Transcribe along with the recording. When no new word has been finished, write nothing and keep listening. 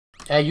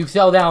Hey, you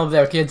settle down over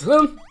there, kids.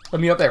 Let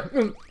me up there.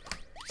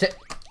 Sit.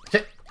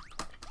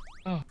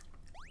 Oh.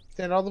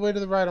 Stand all the way to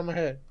the right on my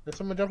head. If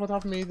someone jump on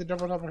top of me, then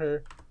jump on top of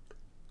her.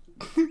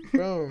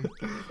 Boom.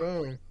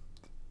 Boom.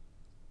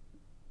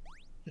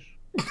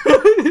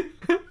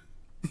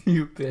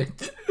 You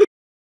bitch.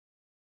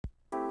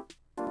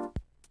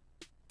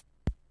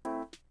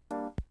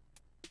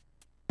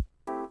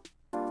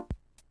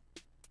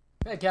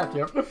 Hey,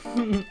 Captain.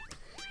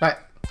 Alright.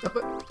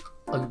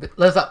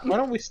 Let's up. Why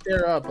don't we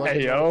stare up? Like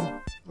Hey,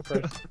 yo.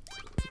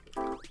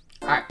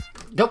 Alright.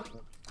 Go.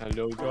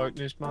 Hello,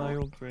 darkness, my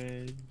old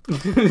friend.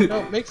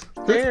 No, make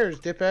stairs,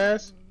 dip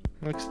ass.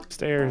 Look,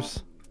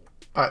 stairs.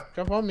 Alright.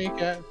 Jump on me,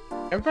 cat.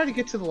 Everybody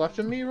get to the left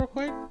of me real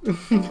quick.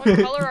 What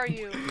color are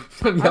you?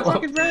 I'm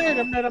fucking red.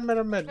 I'm red.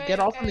 Okay, Get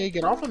off of okay. me.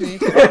 Get off of me.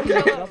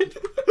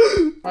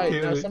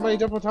 Alright, now somebody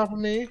jump on top of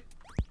me.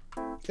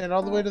 Stand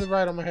all the way to the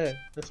right on my head.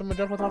 If someone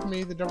jump on top of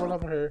me, then jump on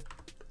top of her.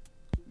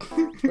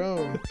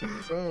 Boom.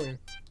 Boom.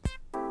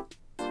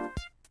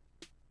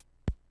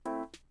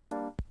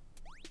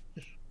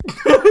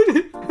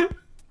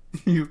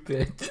 You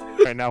bitch.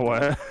 Right, now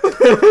what?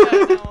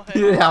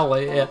 That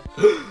way, yeah.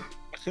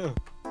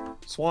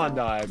 Swan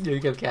dive. You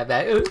go cat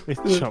back.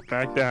 Jump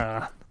back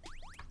down.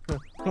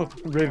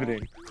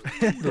 Riveting.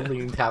 The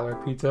Leaning Tower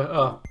pizza.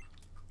 Oh.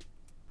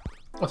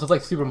 Oh, so it's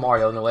like Super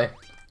Mario in a way.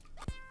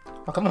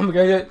 Oh, come on, we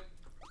got it.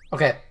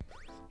 Okay.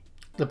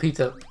 The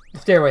pizza. The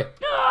stairway.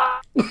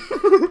 I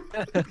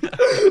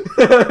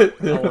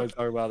don't want to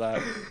talk about that.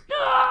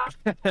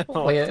 I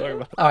don't want to talk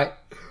about that. Alright.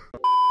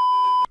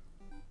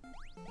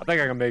 I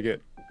think I can make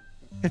it.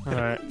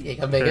 Alright. You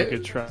can make Very it.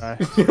 good try.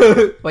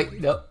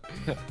 Wait, no.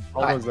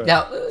 Almost there.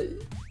 Now,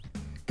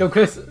 go,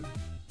 Chris.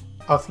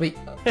 I'll speak.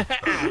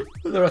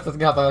 The rest doesn't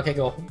happen. Okay,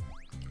 go.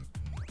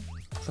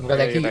 Someone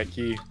got that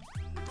key.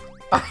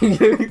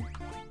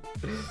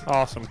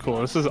 Awesome,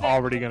 cool. This is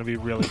already gonna be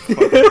really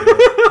fucking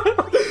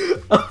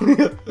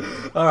good.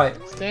 Alright.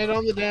 Stand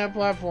on the damn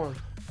platform.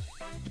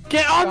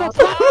 Get on the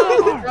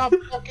platform! Stop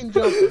fucking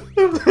jumping.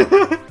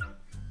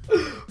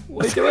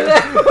 What are you doing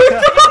there?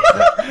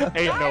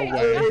 Ain't no Guys,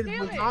 way. It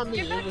was not me.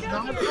 It was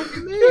not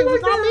fucking me. It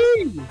was not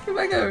me. Get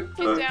back there.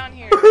 Get down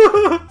here.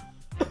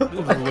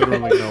 There's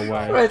literally no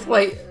way. Chris,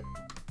 wait.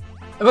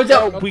 I'm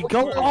gonna We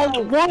go all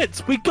at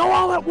once! We go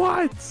all at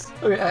once!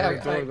 Okay,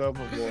 Doors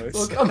open, boys.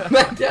 We'll come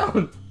back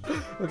down.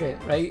 Okay,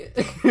 right? Go.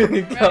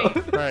 Ready?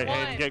 Alright, One.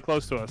 Hayden, get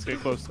close to us. Get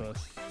close to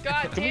us.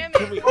 God damn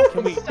Can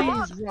it. we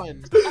Stop. Please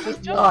run.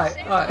 Just jump. Alright,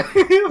 Sam. alright.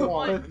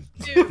 1,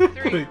 2, 3,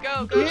 go, You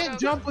go, can't go.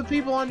 jump with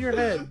people on your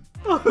head.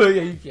 Oh,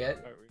 yeah, you can't.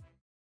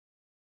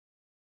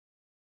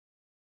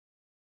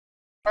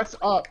 Press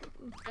up.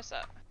 Press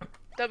up.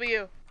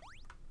 W.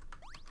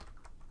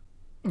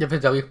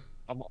 Different W.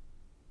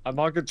 I'm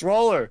on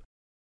controller.